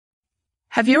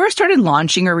Have you ever started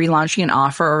launching or relaunching an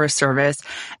offer or a service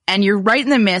and you're right in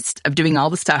the midst of doing all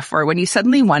the stuff, or when you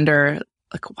suddenly wonder,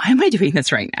 like, why am I doing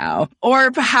this right now?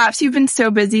 Or perhaps you've been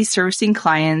so busy servicing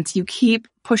clients, you keep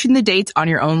pushing the dates on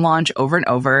your own launch over and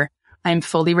over. I'm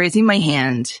fully raising my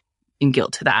hand in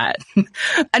guilt to that.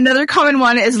 Another common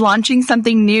one is launching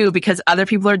something new because other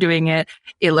people are doing it.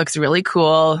 It looks really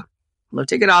cool. Low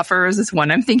ticket offers is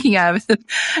one I'm thinking of,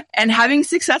 and having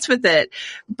success with it.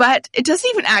 But it doesn't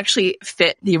even actually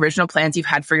fit the original plans you've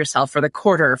had for yourself for the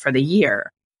quarter, for the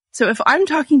year. So if I'm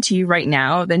talking to you right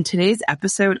now, then today's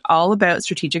episode all about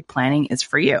strategic planning is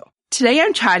for you. Today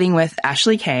I'm chatting with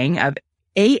Ashley Kang of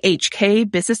AHK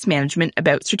Business Management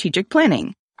about strategic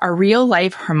planning. Our real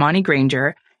life Hermione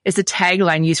Granger is a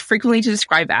tagline used frequently to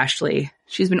describe Ashley.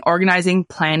 She's been organizing,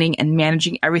 planning, and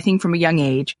managing everything from a young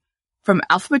age, from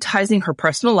alphabetizing her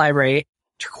personal library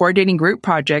to coordinating group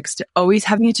projects to always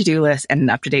having a to-do list and an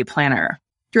up-to-date planner.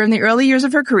 During the early years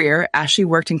of her career, Ashley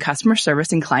worked in customer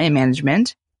service and client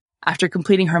management. After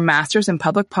completing her master's in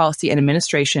public policy and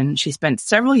administration, she spent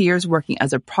several years working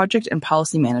as a project and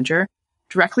policy manager,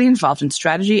 directly involved in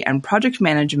strategy and project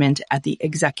management at the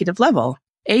executive level.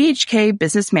 AHK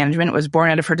Business Management was born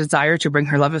out of her desire to bring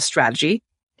her love of strategy,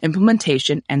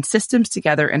 implementation, and systems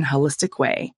together in a holistic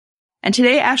way. And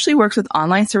today, Ashley works with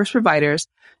online service providers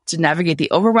to navigate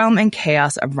the overwhelm and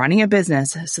chaos of running a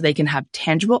business so they can have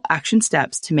tangible action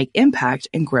steps to make impact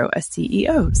and grow as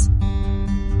CEOs.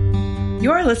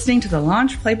 You are listening to the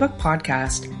Launch Playbook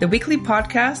Podcast, the weekly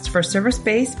podcast for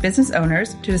service-based business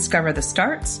owners to discover the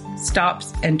starts,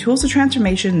 stops, and tools of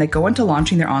transformation that go into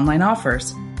launching their online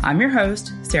offers. I'm your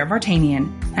host, Sarah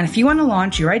Vartanian, and if you want to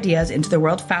launch your ideas into the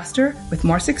world faster with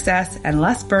more success and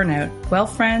less burnout, well,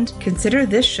 friend, consider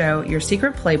this show your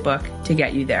secret playbook to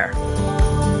get you there.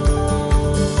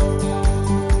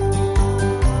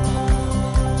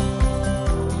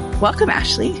 Welcome,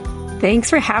 Ashley. Thanks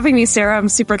for having me, Sarah. I'm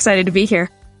super excited to be here.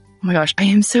 Oh my gosh, I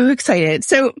am so excited.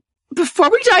 So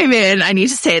before we dive in, I need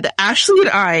to say that Ashley and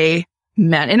I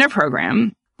met in a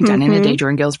program done in the Day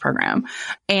Jordan Guilds program.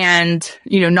 And,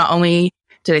 not only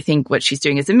did I think what she's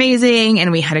doing is amazing,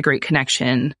 and we had a great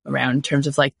connection around in terms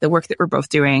of like the work that we're both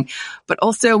doing, but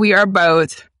also we are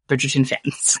both Bridgerton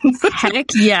fans. Heck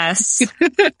yes.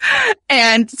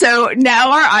 And so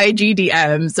now our IG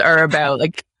DMs are about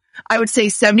like, I would say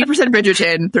 70%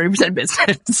 Bridgerton, 30%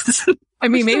 business. I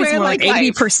mean, maybe it's more like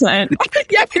 80%.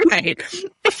 Yeah, you're right.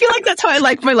 I feel like that's how I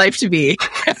like my life to be.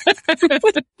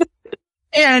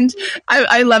 And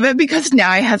I love it because now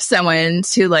I have someone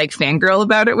to like fangirl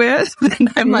about it with. And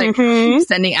I'm like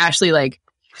sending Ashley like,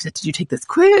 did you take this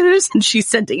quiz? And she's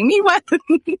sending me one.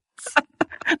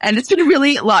 And it's been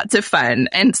really lots of fun.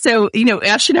 And so,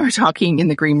 Ashley and I were talking in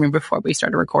the green room before we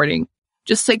started recording,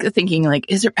 just like the thinking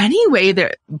like, is there any way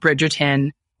that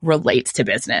Bridgerton relates to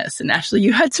business? And Ashley,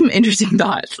 you had some interesting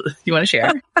thoughts. You want to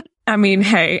share? I mean,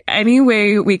 hey, any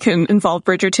way we can involve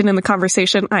Bridgerton in the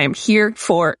conversation, I am here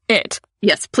for it.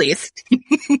 Yes, please.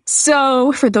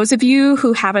 So for those of you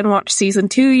who haven't watched season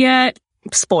 2 yet,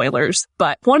 spoilers,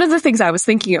 but one of the things I was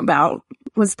thinking about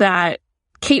was that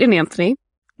Kate and Anthony,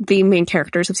 the main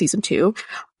characters of season 2,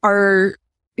 are,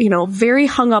 very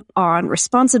hung up on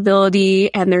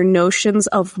responsibility and their notions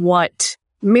of what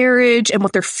marriage and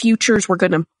what their futures were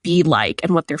going to be like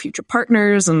and what their future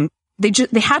partners, and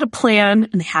they had a plan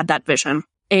and they had that vision.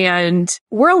 And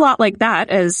we're a lot like that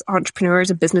as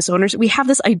entrepreneurs and business owners. We have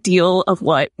this ideal of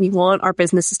what we want our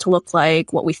businesses to look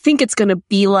like, what we think it's going to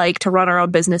be like to run our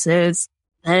own businesses.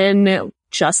 And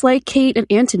just like Kate and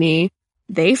Anthony,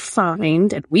 we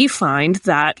find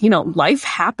that, life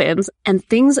happens and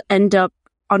things end up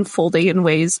unfolding in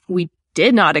ways we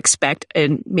did not expect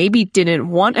and maybe didn't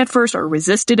want at first or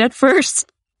resisted at first.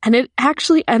 And it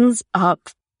actually ends up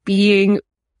being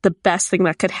the best thing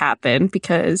that could happen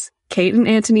because Kate and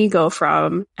Anthony go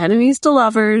from enemies to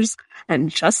lovers. And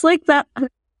just like that,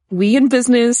 we in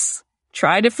business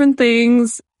try different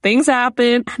things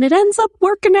happen, and it ends up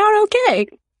working out okay.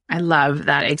 I love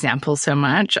that example so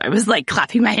much. I was like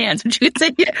clapping my hands when she would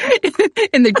say it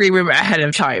in the green room ahead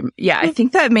of time. Yeah, I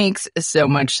think that makes so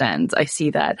much sense. I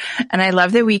see that. And I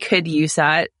love that we could use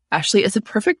that, Ashley, as a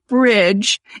perfect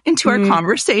bridge into our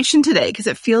conversation today because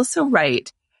it feels so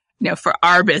right. For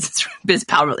our biz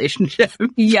pal relationship.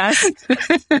 Yes.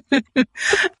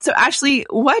 So Ashley,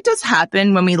 what does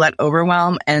happen when we let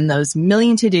overwhelm and those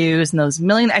million to-dos and those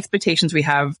million expectations we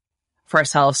have for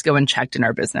ourselves go unchecked in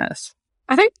our business?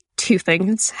 I think 2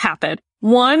 things happen.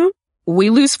 One, we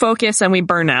lose focus and we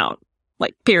burn out.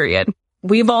 Like, period.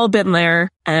 We've all been there.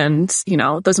 And,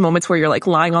 those moments where you're like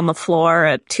lying on the floor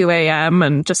at 2 a.m.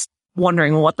 and just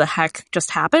wondering what the heck just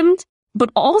happened.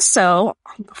 But also,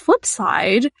 on the flip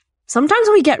side, sometimes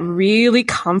we get really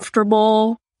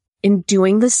comfortable in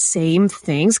doing the same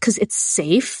things because it's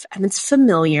safe and it's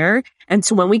familiar. And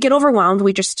so when we get overwhelmed,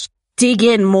 we just dig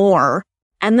in more.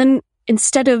 And then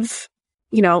instead of,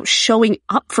 showing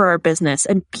up for our business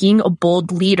and being a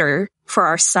bold leader for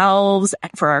ourselves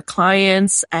and for our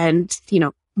clients and,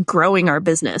 growing our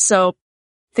business. So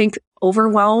I think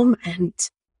overwhelm and,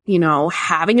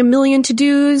 having a million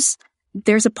to-dos,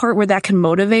 there's a part where that can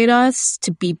motivate us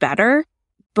to be better.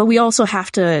 But we also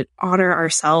have to honor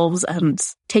ourselves and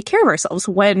take care of ourselves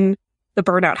when the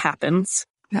burnout happens.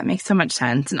 That makes so much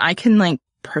sense. And I can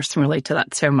personally relate to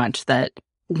that so much that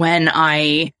when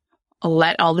I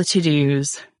let all the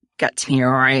to-dos get to me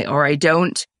or I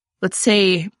don't, let's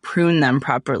say, prune them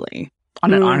properly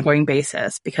on an ongoing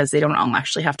basis because they don't all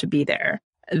actually have to be there,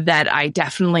 that I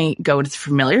definitely go to the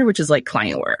familiar, which is like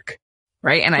client work.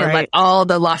 Right. And I let all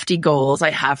the lofty goals I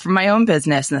have for my own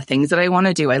business and the things that I want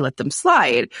to do, I let them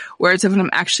slide. Whereas if I'm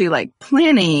actually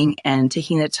planning and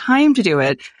taking the time to do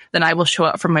it, then I will show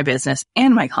up for my business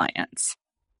and my clients.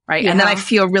 Right. Yeah. And then I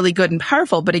feel really good and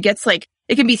powerful, but it gets it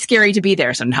can be scary to be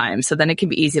there sometimes. So then it can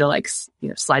be easy to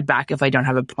slide back if I don't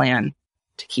have a plan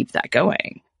to keep that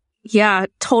going. Yeah,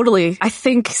 totally. I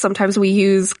think sometimes we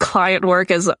use client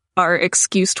work as our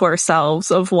excuse to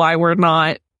ourselves of why we're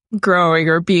not growing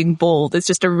or being bold. It's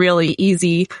just a really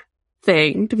easy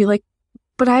thing to be like,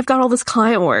 but I've got all this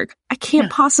client work. I can't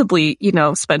possibly,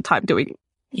 spend time doing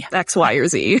X, Y, or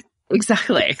Z.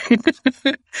 Exactly.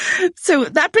 So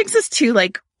that brings us to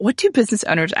what do business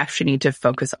owners actually need to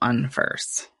focus on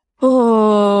first?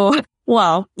 Oh,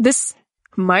 well, this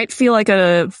might feel like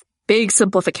a big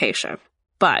simplification,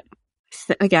 but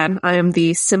again, I am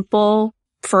the simple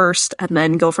first and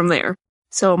then go from there.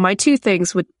 So my two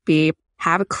things would be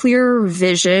have a clear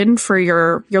vision for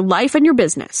your life and your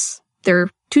business. They're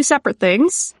two separate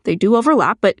things. They do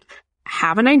overlap, but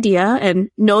have an idea and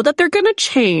know that they're going to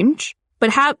change, but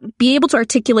be able to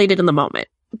articulate it in the moment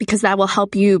because that will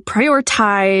help you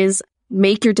prioritize,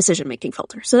 make your decision-making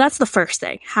filter. So that's the first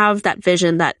thing. Have that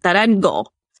vision, that end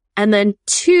goal. And then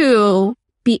two,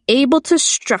 be able to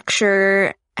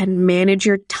structure and manage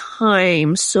your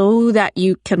time so that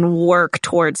you can work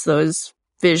towards those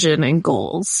vision and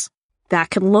goals. That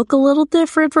can look a little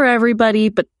different for everybody,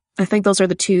 but I think those are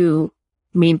the two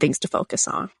main things to focus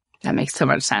on. That makes so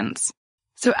much sense.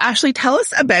 So Ashley, tell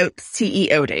us about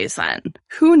CEO days then.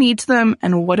 Who needs them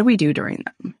and what do we do during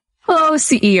them? Oh,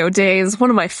 CEO days, one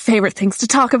of my favorite things to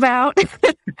talk about.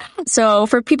 So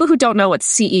for people who don't know what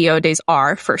CEO days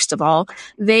are, first of all,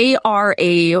 they are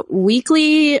a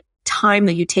weekly time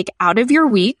that you take out of your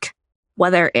week,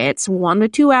 whether it's 1 to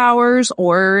 2 hours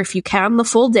or if you can the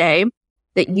full day,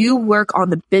 that you work on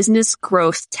the business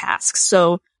growth tasks.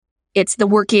 So it's the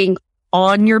working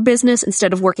on your business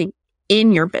instead of working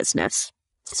in your business.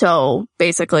 So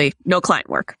basically no client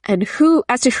work. And who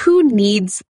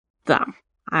needs them?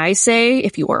 I say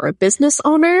if you are a business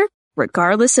owner,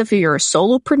 regardless if you're a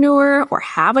solopreneur or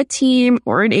have a team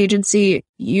or an agency,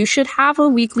 you should have a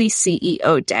weekly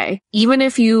CEO day. Even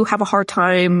if you have a hard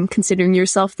time considering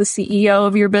yourself the CEO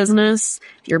of your business,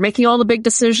 if you're making all the big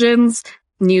decisions,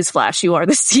 newsflash, you are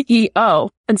the CEO.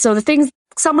 And so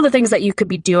some of the things that you could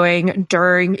be doing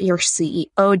during your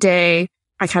CEO day,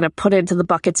 I kind of put into the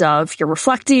buckets of you're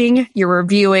reflecting, you're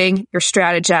reviewing, you're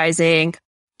strategizing,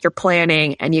 you're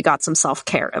planning, and you got some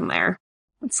self-care in there.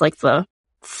 It's like the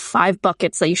 5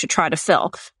 buckets that you should try to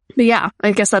fill. But yeah,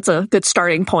 I guess that's a good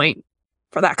starting point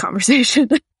for that conversation.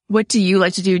 What do you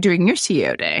like to do during your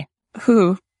CEO day?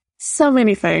 So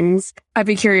many things. I'd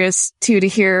be curious too to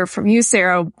hear from you,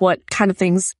 Sarah, what kind of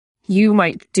things you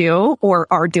might do or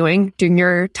are doing during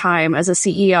your time as a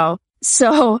CEO.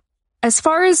 So as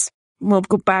far as, we'll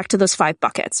go back to those 5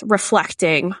 buckets.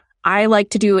 Reflecting. I like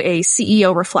to do a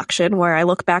CEO reflection where I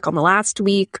look back on the last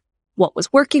week, what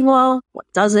was working well, what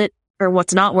doesn't, or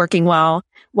what's not working well,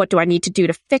 what do I need to do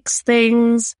to fix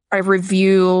things. I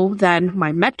review then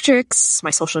my metrics, my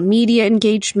social media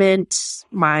engagement,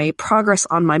 my progress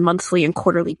on my monthly and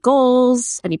quarterly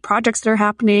goals, any projects that are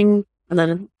happening. And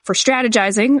then for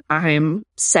strategizing, I'm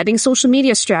setting social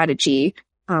media strategy,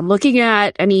 looking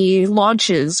at any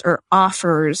launches or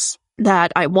offers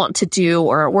that I want to do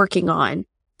or are working on.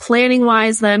 Planning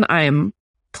wise, then I'm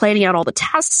planning out all the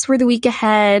tasks for the week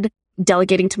ahead,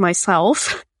 delegating to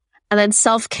myself, and then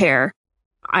self-care.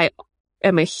 I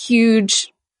am a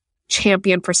huge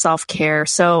champion for self-care.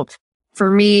 So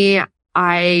for me,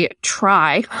 I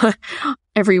try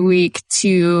every week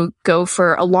to go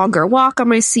for a longer walk on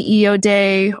my CEO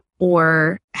day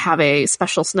or have a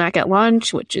special snack at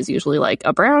lunch, which is usually like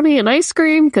a brownie and ice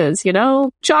cream because, you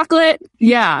know, chocolate.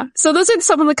 Yeah. So those are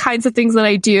some of the kinds of things that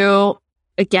I do.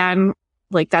 Again,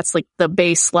 like that's like the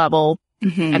base level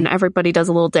and everybody does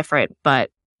a little different, but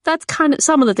that's kind of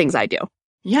some of the things I do.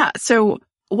 Yeah. So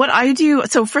what I do,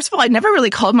 so first of all, I never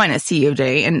really called mine a CEO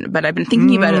day, but I've been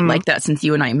thinking about it like that since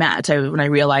you and I met. When I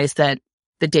realized that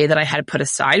the day that I had put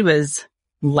aside was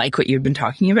like what you've been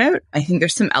talking about. I think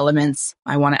there's some elements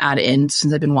I want to add in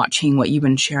since I've been watching what you've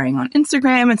been sharing on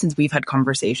Instagram and since we've had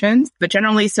conversations. But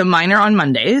generally, so mine are on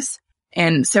Mondays.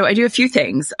 And so I do a few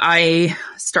things. I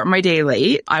start my day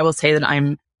late. I will say that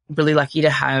I'm really lucky to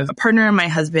have a partner and my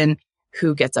husband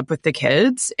who gets up with the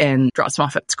kids and drops them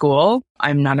off at school.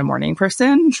 I'm not a morning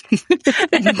person.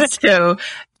 And so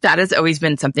that has always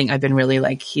been something I've been really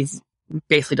like, he's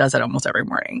basically does that almost every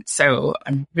morning. So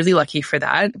I'm really lucky for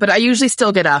that. But I usually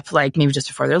still get up like maybe just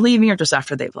before they're leaving or just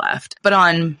after they've left. But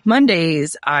on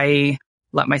Mondays, I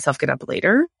let myself get up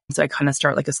later. So I kind of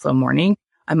start like a slow morning.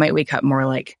 I might wake up more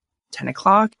like 10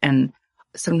 o'clock and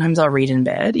sometimes I'll read in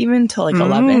bed even till like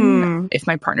 11. If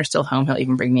my partner's still home, he'll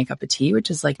even bring me a cup of tea, which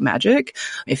is like magic.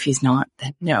 If he's not,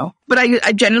 then no. But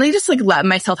I generally just like let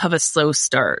myself have a slow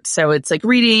start. So it's like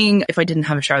reading. If I didn't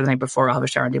have a shower the night before, I'll have a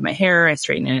shower and do my hair. I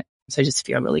straighten it. So I just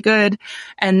feel really good.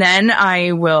 And then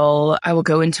I will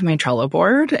go into my Trello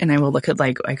board and I will look at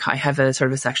like I have a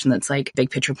sort of a section that's like big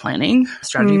picture planning,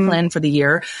 strategy plan for the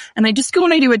year. And I just go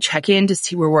and I do a check-in to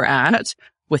see where we're at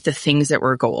with the things that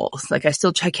were goals. Like I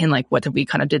still check in, like what did we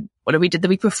did the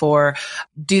week before?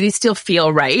 Do these still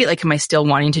feel right? Like, am I still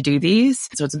wanting to do these?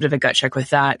 So it's a bit of a gut check with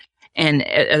that. And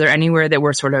are there anywhere that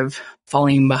we're sort of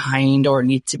falling behind or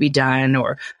needs to be done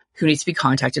or who needs to be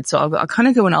contacted? So I'll kind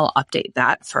of go and I'll update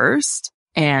that first.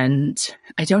 And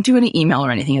I don't do any email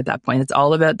or anything at that point. It's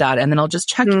all about that. And then I'll just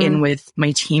check in with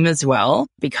my team as well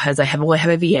because I have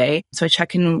a VA. So I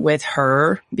check in with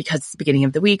her because it's the beginning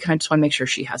of the week and I just want to make sure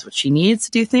she has what she needs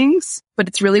to do things. But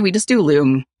it's really, we just do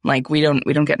Loom. Like we don't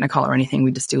get in a call or anything.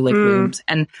 We just do like Looms.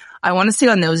 And I want to say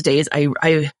on those days,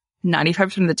 I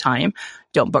 95% of the time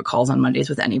don't book calls on Mondays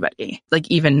with anybody. Like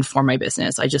even for my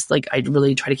business, I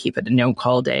really try to keep it a no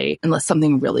call day unless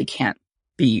something really can't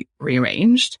be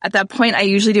rearranged. At that point, I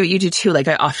usually do what you do too. Like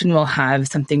I often will have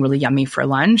something really yummy for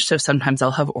lunch. So sometimes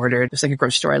I'll have ordered, there's like a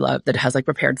grocery store I love that has like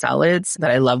prepared salads that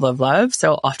I love.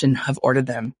 So I'll often have ordered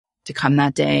them to come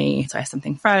that day. So I have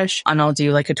something fresh and I'll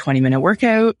do like a 20-minute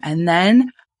workout. And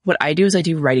then what I do is I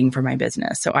do writing for my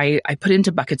business. So I put it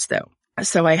into buckets though.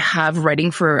 So I have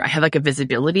like a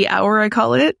visibility hour, I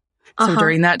call it. So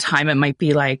during that time, it might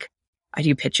be like, I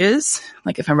do pitches,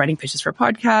 like if I'm writing pitches for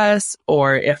podcasts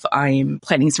or if I'm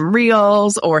planning some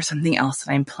reels or something else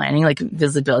that I'm planning, like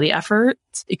visibility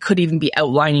efforts. It could even be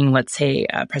outlining, let's say,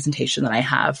 a presentation that I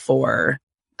have for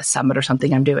a summit or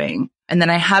something I'm doing. And then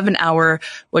I have an hour,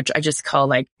 which I just call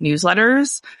like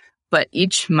newsletters, but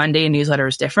each Monday a newsletter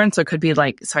is different. So it could be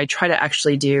like, so I try to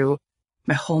actually do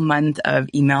my whole month of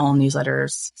email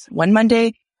newsletters one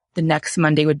Monday. The next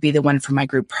Monday would be the one for my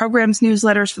group programs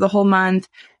newsletters for the whole month.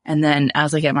 And then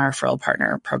as I get my referral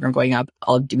partner program going up,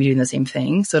 I'll be doing the same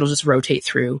thing. So it'll just rotate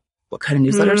through what kind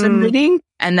of newsletters I'm reading.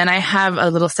 And then I have a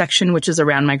little section, which is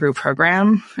around my group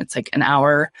program. It's like an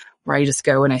hour where I just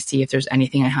go and I see if there's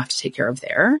anything I have to take care of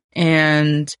there.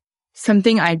 And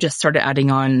something I just started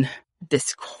adding on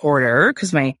this quarter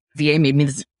because my VA made me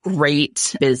this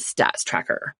great biz stats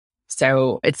tracker.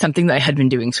 So it's something that I had been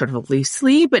doing sort of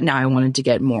loosely, but now I wanted to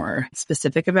get more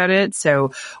specific about it.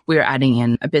 So we're adding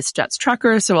in a biz stats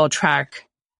tracker. So I'll track,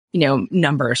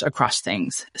 numbers across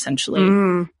things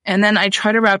essentially. And then I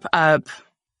try to wrap up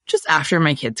just after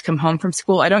my kids come home from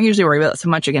school. I don't usually worry about it so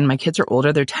much. Again, my kids are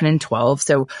older. They're 10 and 12.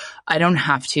 So I don't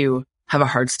have to have a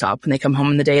hard stop when they come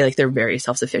home in the day. Like they're very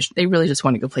self-sufficient. They really just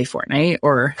want to go play Fortnite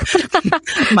or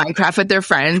Minecraft with their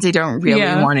friends. They don't really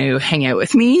want to hang out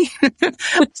with me.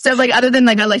 So like, other than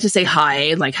like, I like to say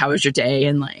hi, like, how was your day?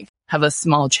 And like have a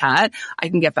small chat. I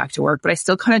can get back to work, but I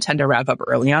still kind of tend to wrap up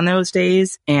early on those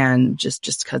days. And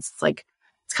just cause it's like,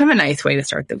 it's kind of a nice way to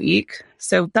start the week.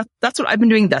 So that's what I've been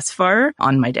doing thus far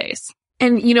on my days.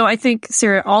 And, I think,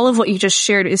 Sarah, all of what you just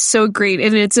shared is so great.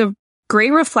 And it's a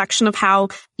great reflection of how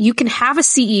you can have a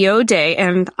CEO day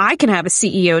and I can have a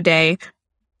CEO day.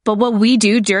 But what we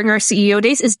do during our CEO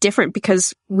days is different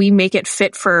because we make it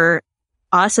fit for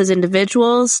us as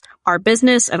individuals, our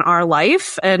business and our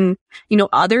life. And, I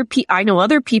know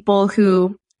other people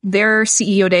who their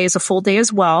CEO day is a full day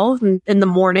as well. In the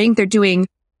morning, they're doing,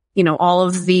 all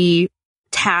of the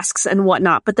tasks and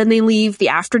whatnot, but then they leave the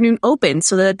afternoon open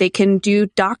so that they can do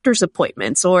doctor's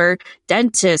appointments or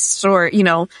dentists or,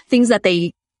 things that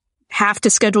they have to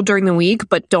schedule during the week,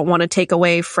 but don't want to take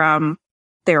away from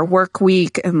their work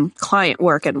week and client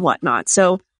work and whatnot.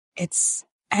 So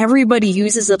everybody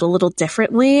uses it a little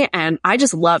differently. And I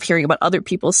just love hearing about other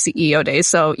people's CEO days.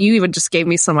 So you even just gave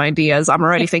me some ideas. I'm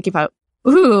already thinking about,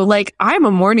 like I'm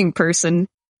a morning person,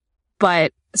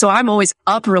 but so I'm always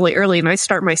up really early and I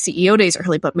start my CEO days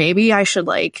early, but maybe I should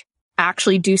like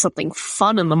actually do something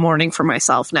fun in the morning for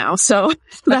myself now. So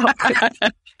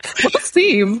we'll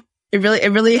see. It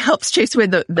really helps chase away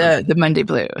the Monday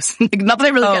blues. Like, not that I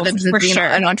really get into being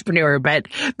an entrepreneur, but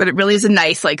it really is a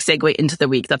nice like segue into the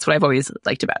week. That's what I've always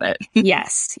liked about it.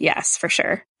 Yes, for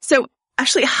sure. So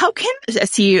Ashley, how can a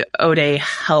CEO day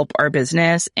help our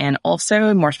business and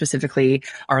also more specifically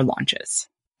our launches?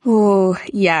 Oh,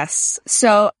 yes.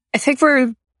 So I think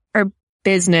for our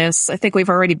business, I think we've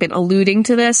already been alluding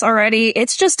to this already.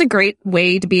 It's just a great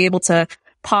way to be able to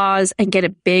pause and get a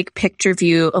big picture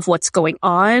view of what's going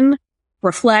on,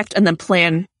 reflect, and then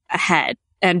plan ahead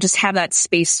and just have that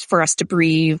space for us to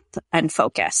breathe and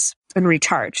focus and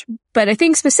recharge. But I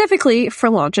think specifically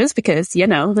for launches, because,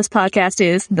 this podcast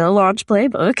is the Launch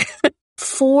Playbook.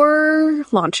 For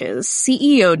launches,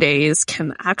 CEO days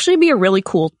can actually be a really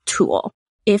cool tool.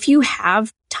 If you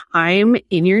have time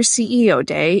in your CEO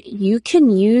day, you can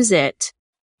use it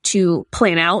to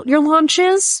plan out your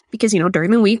launches because,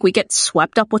 during the week we get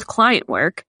swept up with client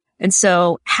work. And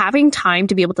so having time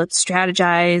to be able to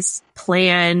strategize,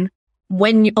 plan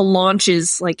when a launch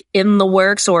is like in the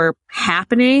works or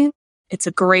happening, it's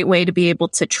a great way to be able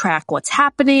to track what's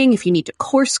happening if you need to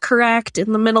course correct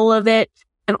in the middle of it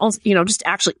and also, just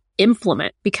actually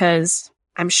implement because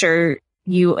I'm sure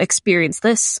you experience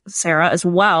this, Sarah, as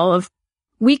well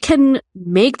we can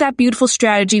make that beautiful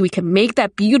strategy. We can make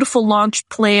that beautiful launch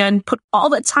plan, put all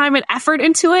that time and effort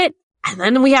into it. And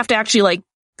then we have to actually like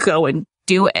go and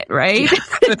do it, right?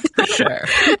 Yeah, for sure.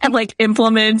 And like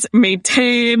implement,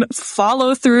 maintain,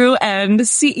 follow through. And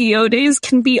CEO days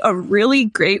can be a really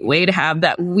great way to have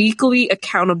that weekly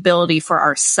accountability for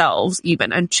ourselves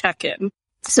even and check in.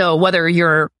 So whether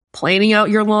you're planning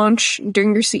out your launch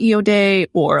during your CEO day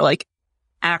or like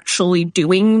actually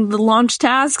doing the launch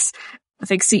tasks, I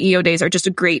think CEO days are just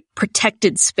a great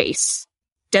protected space,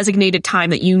 designated time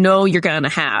that you're going to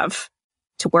have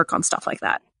to work on stuff like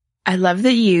that. I love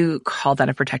that you call that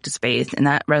a protected space, and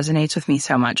that resonates with me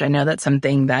so much. I know that's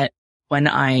something that when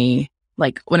I'm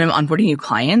onboarding new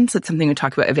clients, it's something we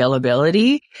talk about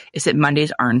availability, is that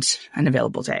Mondays aren't an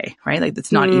available day, right? Like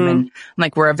it's not even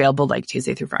like we're available like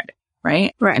Tuesday through Friday,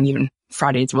 right? Right. And even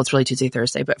Fridays, well, it's really Tuesday,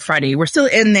 Thursday, but Friday, we're still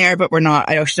in there, but we're not,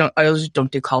 I also don't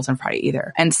do calls on Friday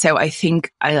either. And so I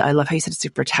think I love how you said it's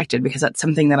protected because that's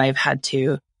something that I've had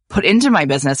to put into my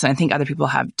business. And I think other people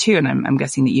have too. And I'm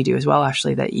guessing that you do as well,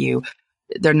 Ashley, that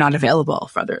they're not available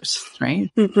for others, right?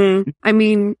 Mm-hmm. I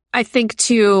mean, I think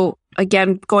too,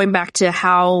 again, going back to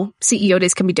how CEO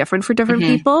days can be different for different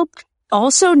people.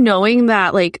 Also knowing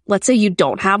that like, let's say you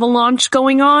don't have a launch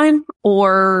going on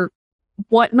or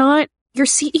whatnot, your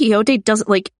CEO day doesn't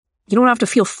you don't have to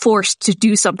feel forced to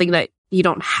do something that you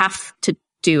don't have to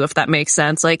do, if that makes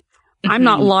sense. Like I'm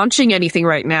not launching anything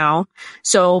right now.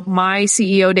 So my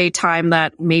CEO day time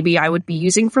that maybe I would be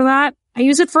using for that, I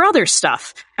use it for other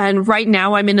stuff. And right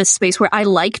now I'm in a space where I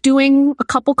like doing a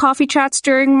couple coffee chats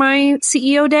during my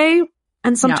CEO day.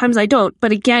 And sometimes I don't.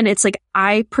 But again, it's like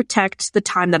I protect the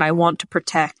time that I want to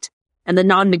protect and the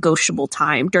non-negotiable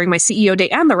time during my CEO day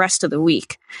and the rest of the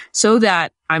week so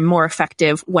that I'm more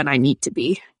effective when I need to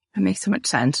be. That makes so much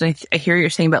sense. And I hear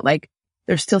you're saying, but like,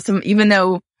 there's still even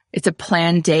though it's a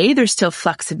planned day, there's still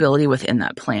flexibility within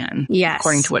that plan. Yes.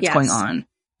 According to what's going on.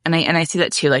 And I see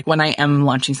that too, like when I am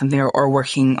launching something or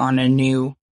working on a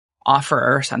new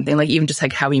offer or something, like even just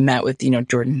like how we met with,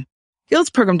 Jordan Gill's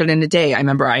program done in a day. I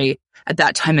remember I, at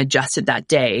that time, adjusted that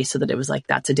day so that it was like,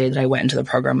 that's a day that I went into the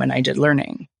program and I did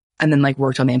learning and then like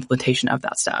worked on the implementation of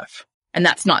that stuff. And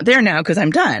that's not there now because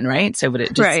I'm done, right? So but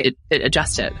it just, it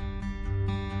adjusted.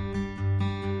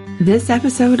 This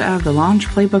episode of the Launch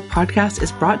Playbook podcast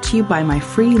is brought to you by my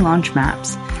free launch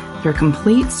maps, your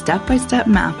complete step-by-step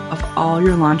map of all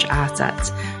your launch assets.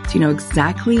 So you know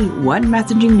exactly what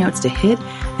messaging notes to hit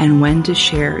and when to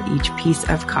share each piece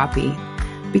of copy.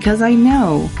 Because I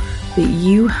know that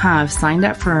you have signed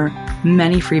up for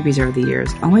many freebies over the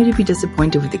years, only to be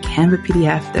disappointed with the Canva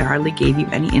PDF that hardly gave you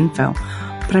any info.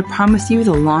 But I promise you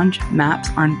the launch maps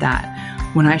aren't that.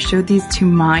 When I showed these to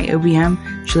my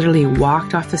OBM, she literally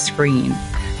walked off the screen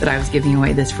that I was giving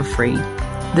away this for free.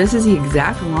 This is the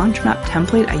exact launch map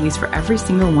template I use for every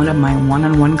single one of my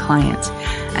one-on-one clients.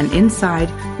 And inside,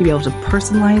 you'll be able to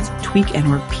personalize, tweak, and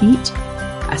repeat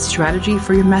a strategy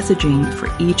for your messaging for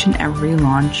each and every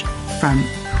launch, from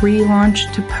pre-launch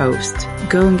to post.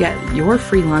 Go and get your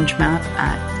free launch map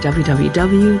at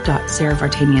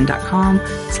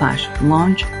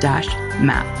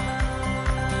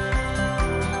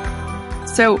www.sarahvartanian.com/launch-map.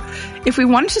 So if we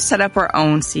wanted to set up our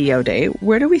own CEO day,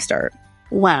 where do we start?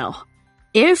 Well,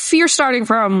 if you're starting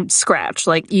from scratch,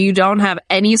 like you don't have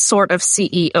any sort of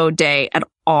CEO day at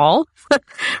all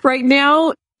right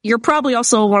now, you're probably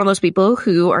also one of those people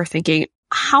who are thinking,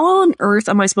 how on earth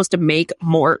am I supposed to make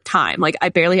more time? Like, I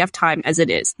barely have time as it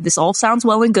is. This all sounds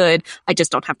well and good. I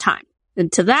just don't have time. And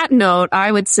to that note,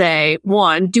 I would say,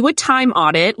 one, do a time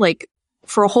audit, like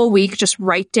for a whole week, just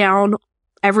write down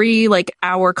every like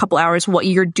hour, couple hours, what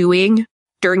you're doing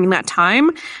during that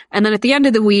time. And then at the end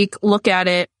of the week, look at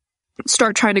it,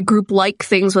 start trying to group like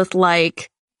things with like,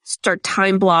 start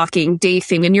time blocking, day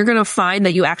theme, and you're going to find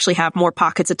that you actually have more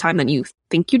pockets of time than you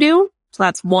think you do. So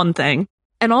that's one thing.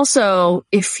 And also,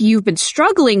 if you've been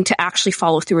struggling to actually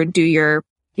follow through and do your,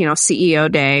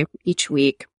 CEO day each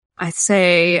week, I'd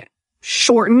say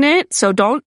shorten it. So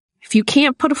if you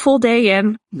can't put a full day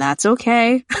in, that's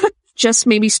okay. Just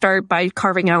maybe start by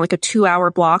carving out like a 2-hour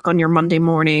block on your Monday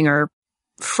morning or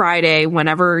Friday,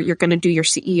 whenever you're going to do your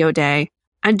CEO day,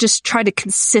 and just try to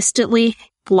consistently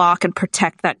block and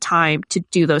protect that time to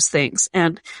do those things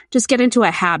and just get into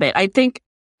a habit. I think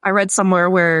I read somewhere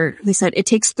where they said it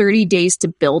takes 30 days to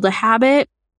build a habit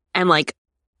and like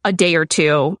a day or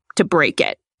two to break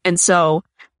it. And so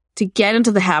to get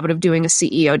into the habit of doing a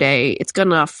CEO day, it's going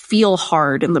to feel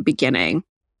hard in the beginning,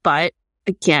 but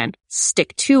again,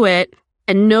 stick to it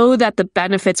and know that the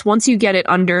benefits, once you get it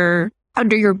under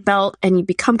your belt and you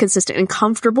become consistent and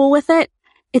comfortable with it,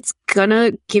 it's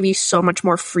gonna give you so much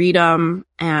more freedom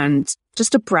and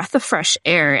just a breath of fresh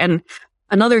air. And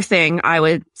another thing I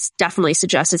would definitely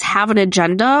suggest is have an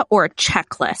agenda or a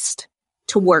checklist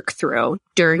to work through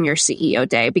during your CEO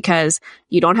day, because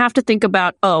you don't have to think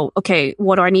about, oh, okay,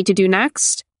 what do I need to do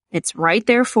next? It's right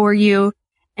there for you,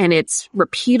 and it's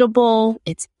repeatable,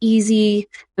 it's easy,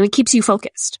 and it keeps you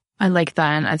focused. I like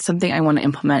that. And that's something I want to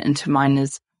implement into mine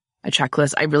is a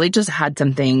checklist. I really just had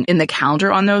something in the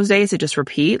calendar on those days to just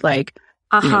repeat, like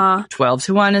 12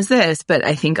 to 1 is this. But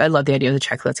I think I love the idea of the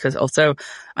checklist because also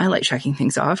I like checking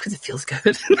things off because it feels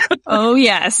good. Oh,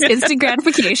 yes. Instant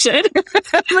gratification.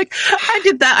 I'm like, I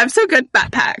did that. I'm so good.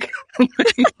 Backpack.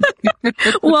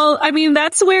 Well, I mean,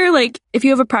 that's where like if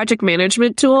you have a project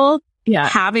management tool,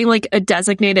 having like a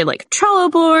designated like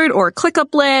Trello board or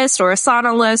ClickUp list or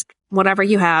Asana list, whatever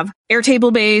you have,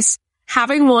 Airtable base,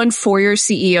 having one for your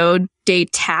CEO day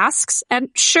tasks. And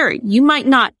sure, you might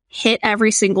not hit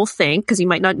every single thing because you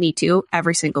might not need to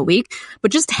every single week, but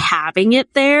just having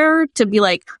it there to be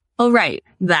like, oh, right,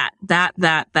 that,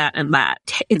 and that.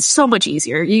 It's so much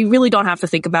easier. You really don't have to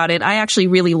think about it. I actually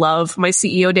really love my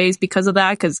CEO days because of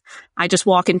that, because I just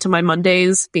walk into my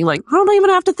Mondays being like, I don't even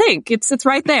have to think. It's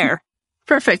right there.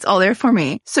 Perfect. All there for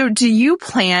me. So do you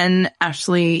plan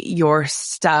actually your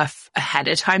stuff ahead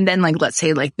of time then? Like, let's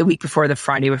say like the week before, the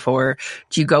Friday before,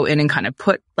 do you go in and kind of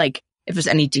put like, if there's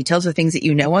any details or things that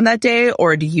you know on that day,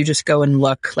 or do you just go and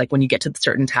look like when you get to the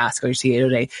certain task or your CEO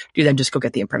day, do you then just go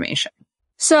get the information?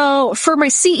 So for my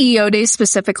CEO days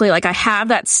specifically, like I have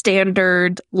that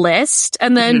standard list,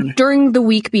 and then during the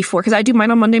week before, because I do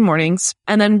mine on Monday mornings,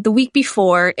 and then the week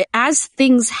before, as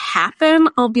things happen,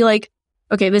 I'll be like,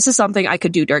 okay, this is something I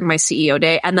could do during my CEO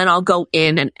day. And then I'll go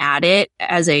in and add it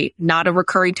as not a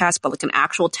recurring task, but like an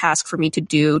actual task for me to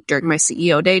do during my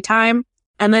CEO day time.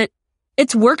 And then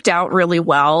it's worked out really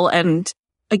well. And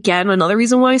again, another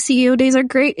reason why CEO days are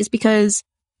great is because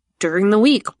during the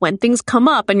week, when things come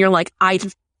up and you're like, I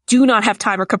do not have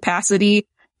time or capacity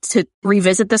to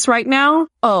revisit this right now.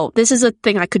 Oh, this is a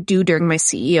thing I could do during my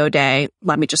CEO day.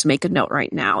 Let me just make a note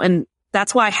right now. And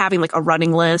that's why having like a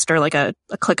running list or like a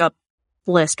ClickUp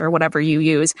list or whatever you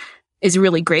use is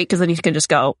really great, because then you can just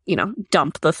go,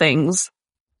 dump the things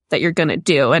that you're going to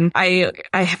do. And I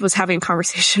was having a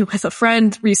conversation with a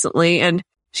friend recently, and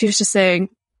she was just saying,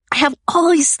 I have all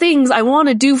these things I want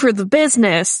to do for the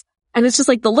business. And it's just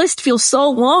like the list feels so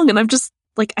long, and I'm just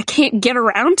like, I can't get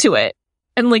around to it.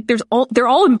 And like, they're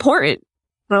all important.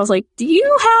 And I was like, do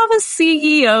you have a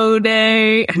CEO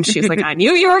day? And she was like, I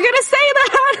knew you were going to say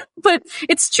that. But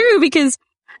it's true, because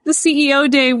the CEO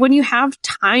day, when you have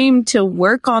time to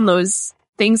work on those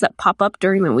things that pop up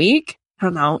during the week, I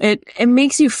don't know, it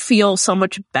makes you feel so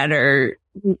much better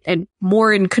and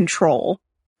more in control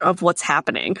of what's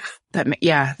happening. That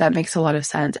makes a lot of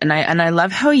sense. And I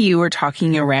love how you were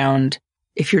talking around,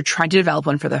 if you're trying to develop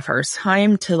one for the first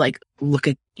time, to like look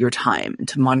at your time and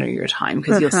to monitor your time,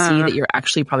 because you'll see that you're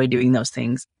actually probably doing those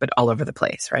things, but all over the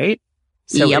place, right?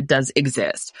 So it does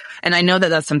exist. And I know that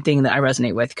that's something that I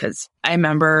resonate with because I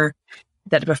remember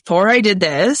that before I did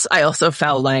this, I also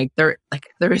felt like there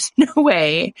is no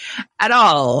way at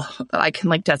all that I can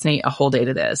like designate a whole day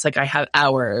to this. Like I have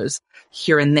hours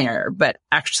here and there, but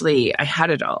actually I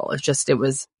had it all. It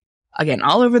was again,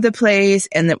 all over the place.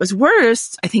 And it was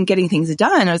worse, I think, getting things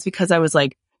done. It was because I was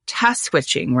like task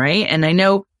switching, right? And I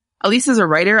know, at least as a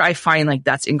writer, I find like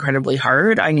that's incredibly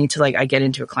hard. I need to I get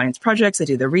into a client's projects, I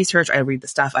do the research, I read the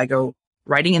stuff, I go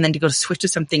writing, and then to go switch to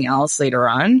something else later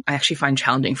on, I actually find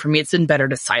challenging. For me, it's been better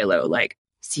to silo, like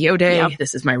CEO day,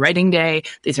 this is my writing day,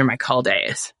 these are my call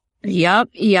days. Yep.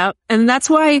 And that's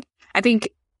why I think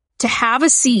to have a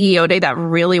CEO day that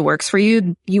really works for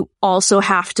you, you also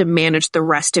have to manage the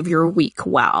rest of your week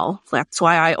well. That's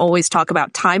why I always talk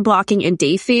about time blocking and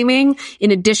day theming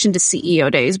in addition to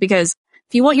CEO days, because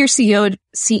if you want your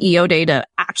CEO day to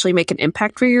actually make an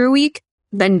impact for your week,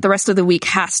 then the rest of the week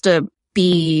has to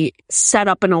be set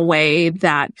up in a way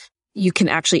that you can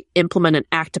actually implement and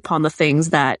act upon the things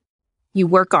that you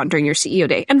work on during your CEO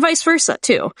day, and vice versa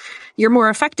too. You're more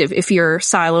effective if you're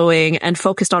siloing and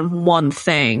focused on one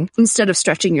thing instead of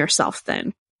stretching yourself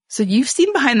thin. So you've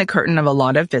seen behind the curtain of a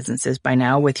lot of businesses by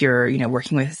now with your,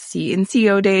 working with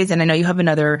CEO days. And I know you have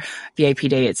another VIP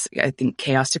day. It's, I think,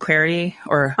 Chaos to Clarity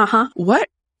or what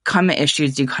common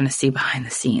issues do you kind of see behind the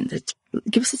scenes?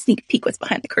 Give us a sneak peek what's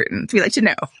behind the curtains. We like to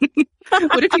know.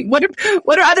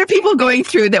 What are other people going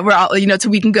through that we're all, so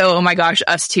we can go, oh my gosh,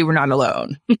 us too, we're not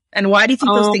alone. And why do you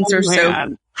think those things are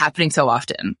so happening so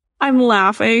often? I'm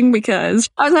laughing because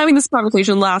I was having this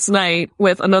conversation last night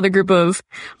with another group of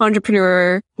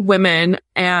entrepreneur women,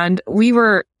 and we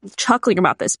were chuckling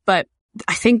about this. But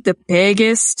I think the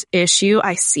biggest issue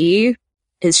I see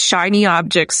is shiny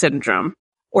object syndrome,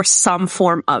 or some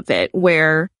form of it,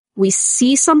 where we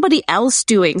see somebody else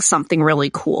doing something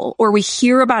really cool, or we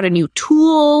hear about a new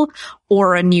tool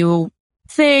or a new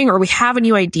thing, or we have a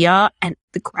new idea and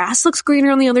the grass looks greener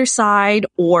on the other side,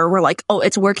 or we're like, oh,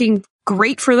 it's working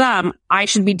great for them, I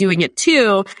should be doing it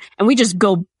too. And we just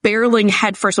go barreling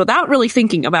headfirst without really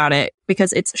thinking about it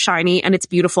because it's shiny and it's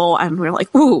beautiful. And we're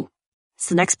like, ooh, it's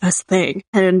the next best thing.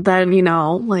 And then,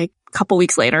 like a couple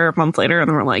weeks later, a month later, and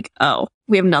then we're like, oh,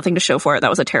 we have nothing to show for it. That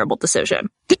was a terrible decision.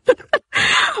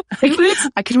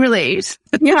 I can relate.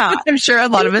 Yeah. I'm sure a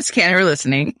lot of us can who are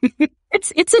listening.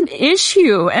 It's an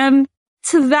issue. And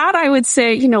to that, I would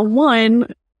say,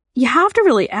 one, you have to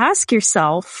really ask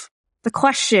yourself the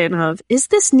question of, is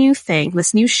this new thing,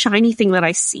 this new shiny thing that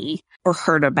I see or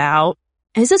heard about,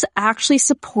 is this actually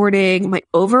supporting my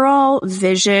overall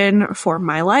vision for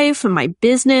my life and my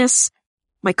business,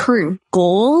 my current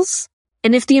goals?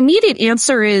 And if the immediate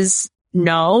answer is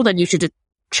no, then you should just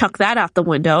chuck that out the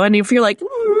window. And if you're like,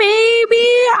 maybe,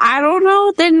 I don't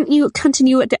know, then you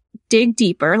continue to dig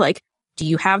deeper. Like, do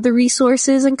you have the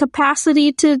resources and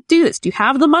capacity to do this? Do you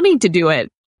have the money to do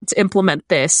it, to implement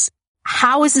this?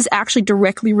 How is this actually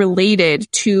directly related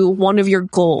to one of your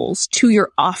goals, to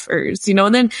your offers,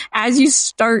 and then as you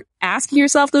start asking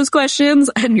yourself those questions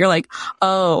and you're like,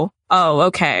 oh,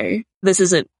 okay, this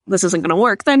isn't going to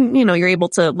work, then, you're able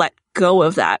to let go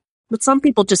of that. But some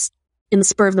people just in the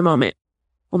spur of the moment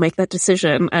will make that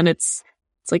decision, and it's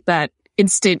like that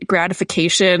instant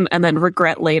gratification and then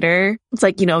regret later. It's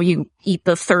like, you eat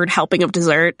the third helping of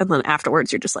dessert and then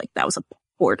afterwards you're just like, that was a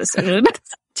poor decision.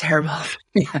 Terrible.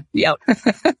 Yeah.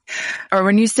 Or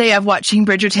when you say I'm watching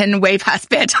Bridgerton way past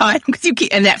bedtime because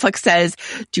and Netflix says,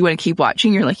 do you want to keep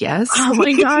watching? You're like, yes. Oh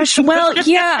my gosh. Well,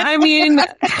 yeah, I mean,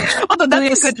 although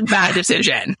that's a good bad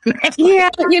decision. Yeah.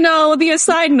 The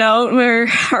side note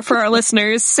for our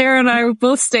listeners, Sarah and I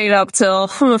both stayed up till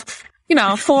 4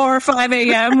 or 5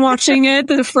 a.m. watching it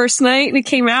the first night it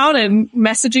came out and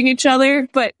messaging each other.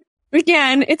 But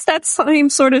again, it's that same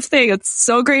sort of thing. It's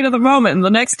so great at the moment. And the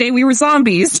next day we were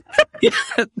zombies. Yeah.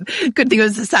 Good thing it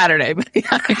was a Saturday.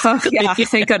 Yeah,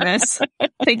 thank goodness.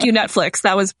 Thank you, Netflix.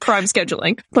 That was prime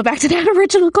scheduling. But back to that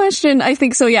original question. I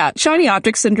think so, yeah. Shiny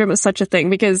object syndrome is such a thing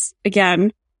because,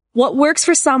 again, what works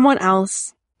for someone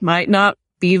else might not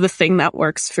be the thing that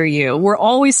works for you. We're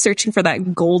always searching for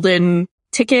that golden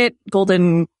ticket,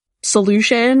 golden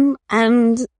solution,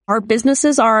 and our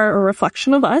businesses are a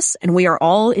reflection of us, and we are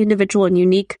all individual and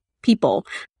unique people.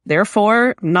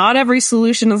 Therefore, not every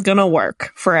solution is going to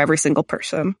work for every single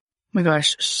person. Oh my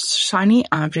gosh, shiny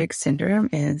object syndrome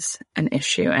is an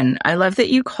issue. And I love that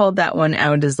you called that one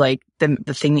out as like the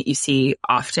thing that you see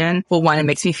often. Well, one, it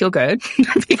makes me feel good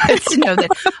because to know that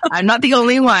I'm not the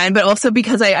only one, but also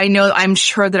because I'm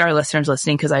sure that our listeners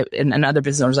listening, because and other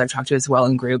business owners I've talked to as well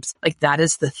in groups, like that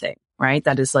is the thing. right?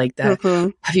 That is like that.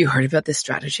 Mhm. Have you heard about this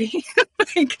strategy?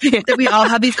 Like, that we all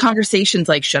have these conversations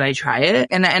like, should I try it?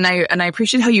 And I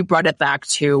appreciate how you brought it back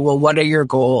to, well, what are your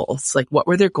goals? Like, what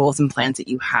were their goals and plans that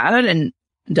you had? And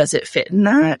does it fit in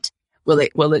that? Will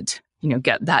it,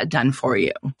 get that done for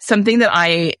you? Something that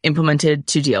I implemented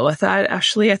to deal with that,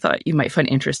 Ashley, I thought you might find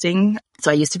interesting. So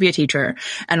I used to be a teacher,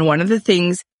 and one of the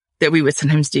things that we would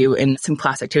sometimes do in some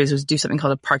class activities was do something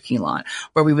called a parking lot,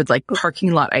 where we would like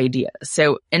parking lot ideas.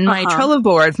 So in my Trello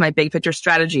board, my big picture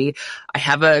strategy, I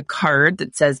have a card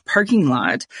that says parking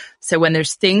lot. So when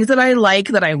there's things that I like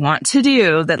that I want to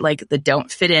do that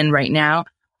don't fit in right now,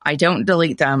 I don't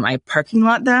delete them. I parking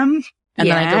lot them. And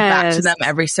then I go back to them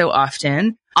every so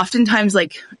often. Oftentimes,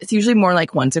 it's usually more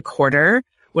like once a quarter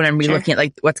when I'm relooking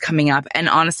at what's coming up. And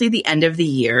honestly, the end of the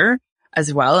year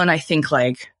as well. And I think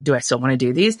do I still want to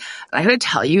do these? And I gotta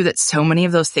tell you that so many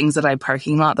of those things that I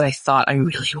parking lot that I thought I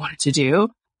really wanted to do,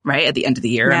 right, at the end of the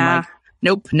year, I'm like,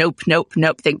 nope.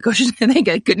 Thank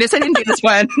goodness I didn't do this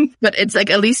one. But it's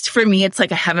at least for me, it's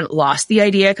I haven't lost the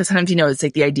idea, because sometimes,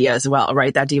 it's the idea as well,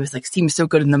 right? That idea was seems so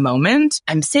good in the moment.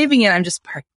 I'm saving it. I'm just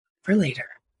parking for later.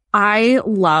 I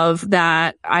love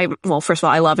that. First of all,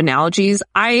 I love analogies.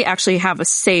 I actually have a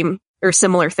same or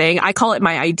similar thing. I call it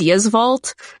my ideas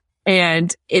vault.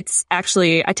 And it's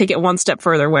actually, I take it one step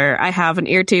further, where I have an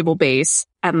Airtable base,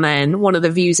 and then one of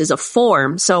the views is a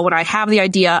form. So when I have the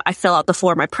idea, I fill out the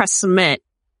form, I press submit,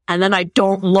 and then I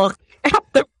don't look at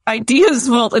the ideas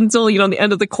vault until, the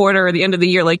end of the quarter or the end of the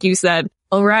year, like you said.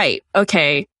 All right.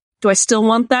 Okay. Do I still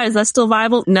want that? Is that still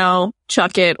viable? No,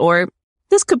 chuck it. Or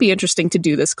this could be interesting to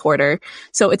do this quarter.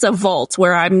 So it's a vault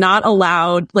where I'm not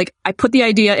allowed, I put the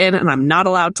idea in and I'm not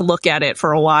allowed to look at it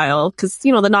for a while, because,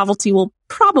 the novelty will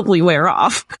probably wear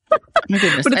off. Oh my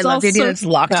goodness. But I love the idea that it's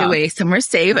locked away somewhere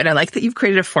safe, and I like that you've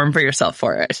created a form for yourself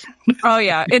for it. Oh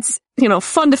yeah. It's,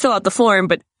 fun to fill out the form,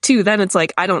 but two, then it's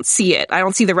I don't see it. I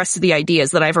don't see the rest of the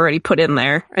ideas that I've already put in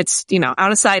there. It's,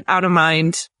 out of sight, out of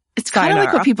mind. It's kind of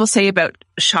like what people say about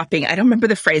shopping. I don't remember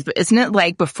the phrase, but isn't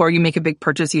it before you make a big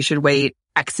purchase, you should wait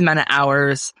X amount of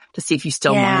hours to see if you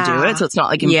still want to do it? So it's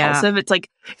not impulsive. It's it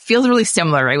feels really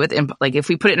similar, right? With if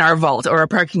we put it in our vault or a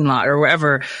parking lot or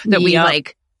wherever, that we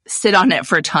sit on it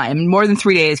for a time, more than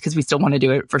 3 days, because we still want to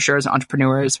do it for sure. As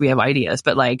entrepreneurs, we have ideas,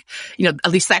 but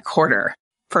at least that quarter.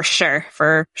 For sure.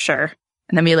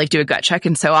 And then we do a gut check.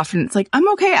 And so often it's I'm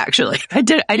okay, actually. I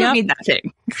don't need that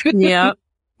thing.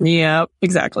 Yeah,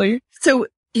 exactly. So,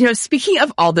 speaking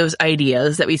of all those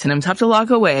ideas that we sometimes have to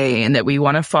lock away and that we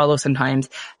want to follow sometimes,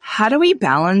 how do we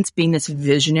balance being this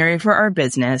visionary for our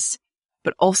business,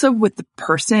 but also with the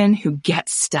person who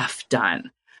gets stuff done?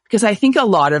 Because I think a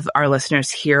lot of our listeners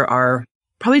here are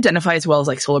probably identify as well as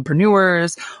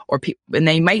solopreneurs or people, and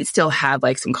they might still have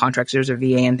some contractors or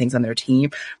VA and things on their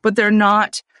team, but they're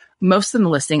not, most of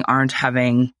them listening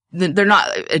they're not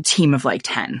a team of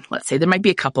 10, let's say. There might be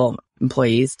a couple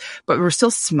employees, but we're still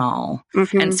small.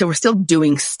 Mm-hmm. And so we're still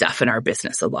doing stuff in our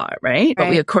business a lot, right? But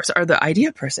we, of course, are the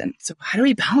idea person. So how do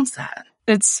we balance that?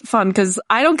 It's fun because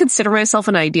I don't consider myself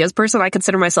an ideas person. I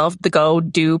consider myself the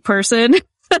go-do person,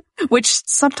 which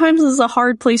sometimes is a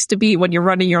hard place to be when you're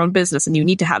running your own business and you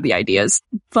need to have the ideas.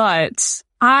 But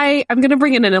I'm going to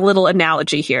bring in a little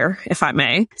analogy here, if I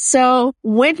may. So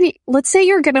let's say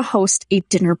you're going to host a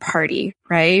dinner party,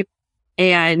 right?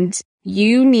 And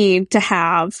you need to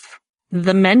have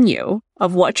the menu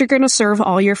of what you're going to serve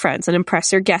all your friends and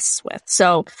impress your guests with.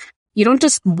 So you don't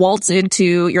just waltz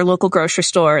into your local grocery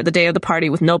store the day of the party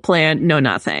with no plan, no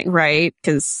nothing, right?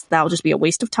 Because that'll just be a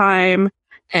waste of time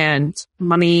and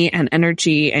money and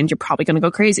energy, and you're probably going to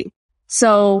go crazy.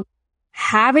 So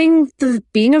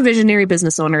being a visionary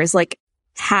business owner is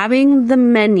having the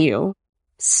menu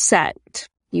set.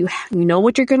 You know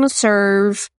what you're going to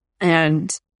serve,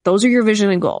 and those are your vision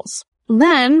and goals.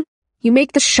 Then you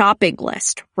make the shopping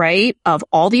list, right? Of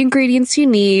all the ingredients you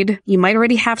need. You might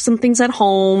already have some things at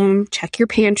home. Check your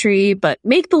pantry, but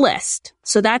make the list.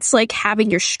 So that's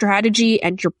having your strategy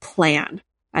and your plan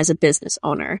as a business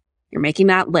owner. You're making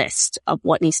that list of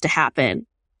what needs to happen.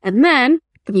 And then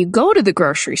when you go to the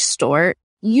grocery store,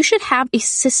 you should have a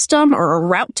system or a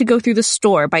route to go through the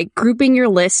store by grouping your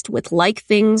list with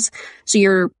things. So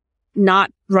you're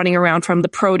not running around from the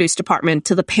produce department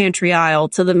to the pantry aisle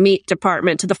to the meat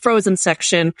department to the frozen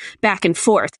section back and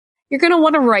forth. You're going to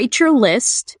want to write your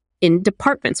list in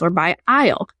departments or by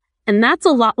aisle. And that's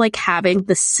a lot like having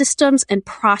the systems and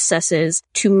processes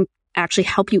to actually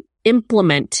help you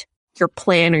implement your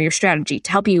plan or your strategy,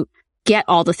 to help you get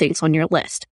all the things on your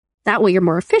list. That way you're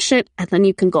more efficient, and then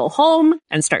you can go home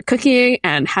and start cooking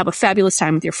and have a fabulous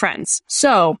time with your friends.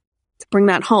 So to bring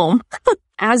that home,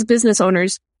 as business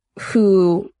owners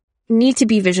who need to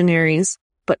be visionaries,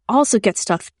 but also get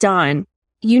stuff done,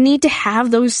 you need to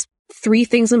have those 3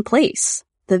 things in place.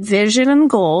 The vision and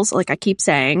goals, like I keep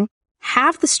saying,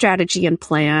 have the strategy and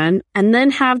plan, and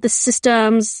then have the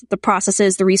systems, the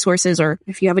processes, the resources, or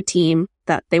if you have a team,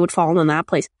 that they would fall in that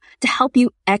place to help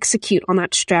you execute on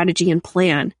that strategy and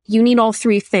plan. You need all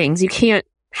 3 things. You can't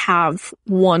have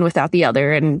one without the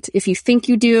other. And if you think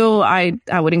you do, I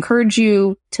would encourage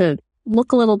you to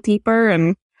look a little deeper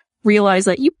and realize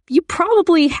that you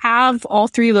probably have all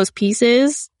 3 of those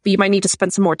pieces, but you might need to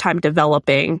spend some more time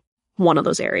developing one of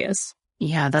those areas.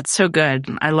 Yeah, that's so good.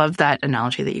 I love that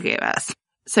analogy that you gave us.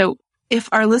 So if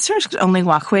our listeners could only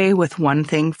walk away with one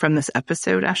thing from this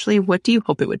episode, Ashley, what do you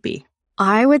hope it would be?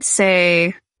 I would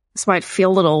say, this might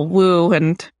feel a little woo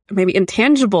and maybe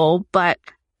intangible, but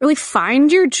really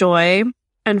find your joy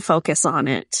and focus on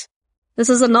it. This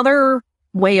is another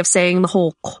way of saying the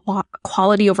whole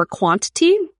quality over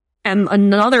quantity, and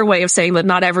another way of saying that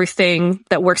not everything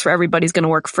that works for everybody is going to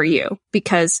work for you.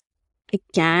 Because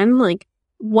again, like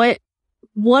what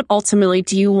ultimately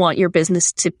do you want your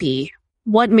business to be?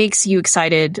 What makes you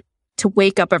excited to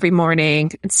wake up every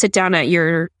morning and sit down at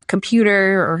your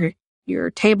computer or your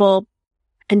table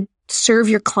and serve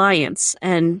your clients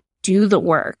and do the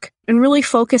work and really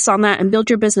focus on that and build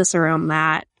your business around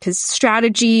that? Because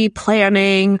strategy,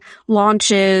 planning,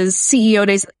 launches, CEO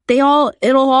days,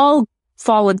 it'll all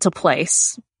fall into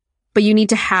place. But you need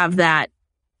to have that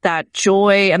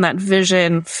joy and that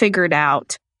vision figured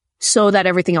out so that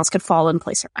everything else could fall in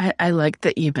place. I like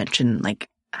that you mentioned like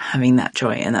having that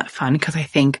joy and that fun, because I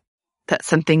think that's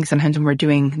something sometimes when we're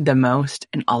doing the most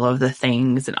and all of the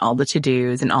things and all the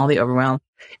to-dos and all the overwhelm,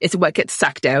 it's what gets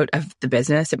sucked out of the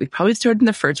business that we probably started in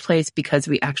the first place because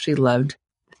we actually loved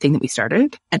the thing that we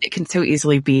started. And it can so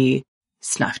easily be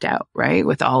snuffed out, right?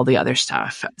 With all the other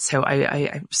stuff. So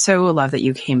I so love that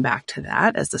you came back to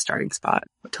that as the starting spot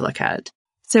to look at.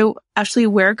 So Ashley,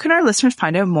 where can our listeners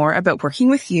find out more about working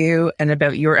with you and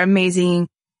about your amazing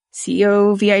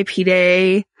CEO VIP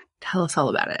Day? Tell us all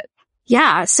about it.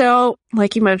 Yeah. So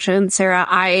like you mentioned, Sarah,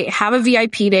 I have a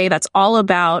VIP Day that's all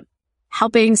about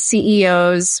helping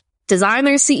CEOs design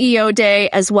their CEO day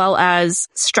as well as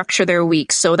structure their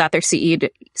week so that their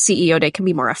CEO day can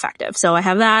be more effective. So I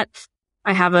have that.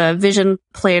 I have a vision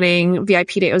planning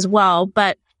VIP Day as well,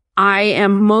 but I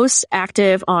am most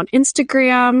active on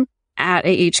Instagram at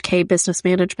AHK Business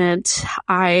Management.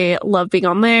 I love being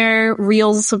on there.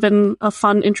 Reels have been a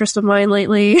fun interest of mine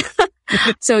lately.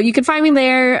 So you can find me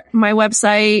there, my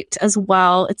website as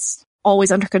well. It's always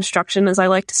under construction, as I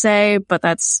like to say, but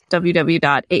that's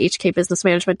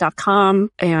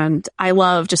www.ahkbusinessmanagement.com. And I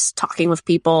love just talking with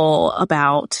people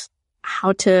about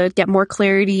how to get more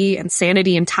clarity and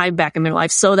sanity and time back in their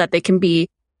life so that they can be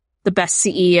the best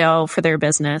CEO for their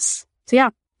business. So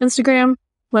yeah, Instagram,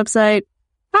 website,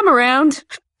 I'm around.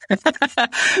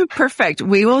 Perfect.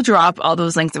 We will drop all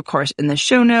those links, of course, in the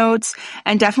show notes,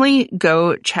 and definitely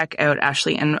go check out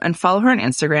Ashley and follow her on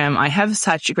Instagram. I have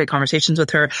such great conversations with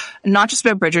her, not just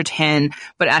about Bridgerton,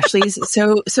 but Ashley's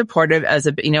so supportive as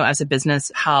a business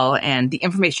hell, and the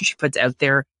information she puts out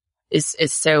there is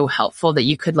so helpful that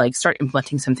you could like start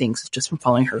implementing some things just from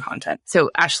following her content.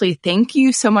 So Ashley, thank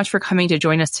you so much for coming to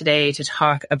join us today to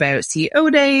talk about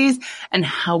CEO days and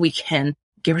how we can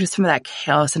get rid of some of that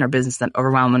chaos in our business, that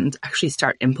overwhelm, and actually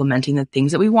start implementing the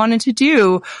things that we wanted to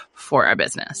do for our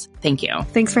business. Thank you.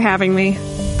 Thanks for having me.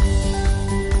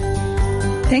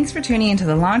 Thanks for tuning into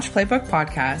the Launch Playbook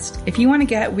podcast. If you want to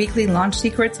get weekly launch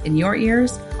secrets in your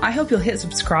ears, I hope you'll hit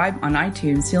subscribe on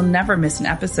iTunes so you'll never miss an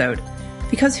episode.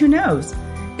 Because who knows?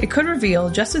 It could reveal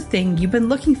just the thing you've been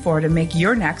looking for to make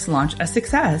your next launch a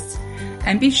success.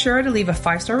 And be sure to leave a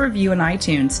 5-star review on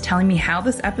iTunes telling me how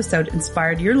this episode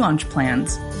inspired your launch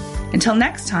plans. Until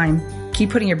next time,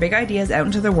 keep putting your big ideas out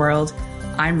into the world.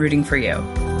 I'm rooting for you.